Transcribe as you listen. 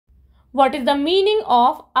What is the meaning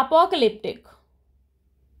of apocalyptic?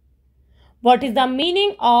 What is the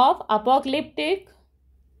meaning of apocalyptic?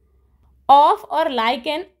 Of or like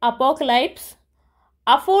an apocalypse,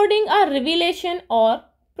 affording a revelation or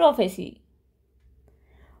prophecy.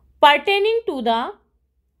 Pertaining to the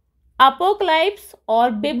apocalypse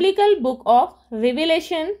or biblical book of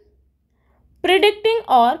Revelation, predicting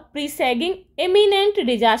or presaging imminent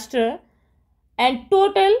disaster and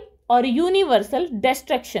total or universal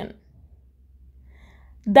destruction.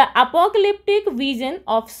 The apocalyptic vision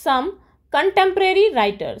of some contemporary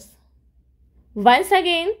writers. Once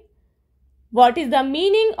again, what is the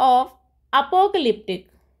meaning of apocalyptic?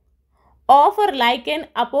 Of or like an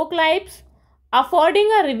apocalypse, affording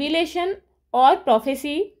a revelation or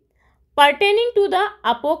prophecy, pertaining to the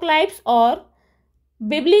apocalypse or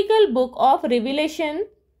biblical book of Revelation,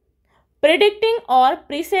 predicting or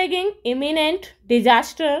presaging imminent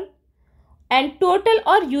disaster and total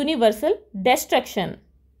or universal destruction.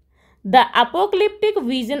 The apocalyptic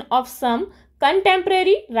vision of some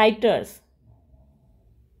contemporary writers.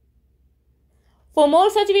 For more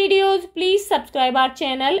such videos, please subscribe our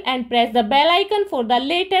channel and press the bell icon for the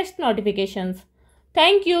latest notifications.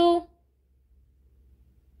 Thank you.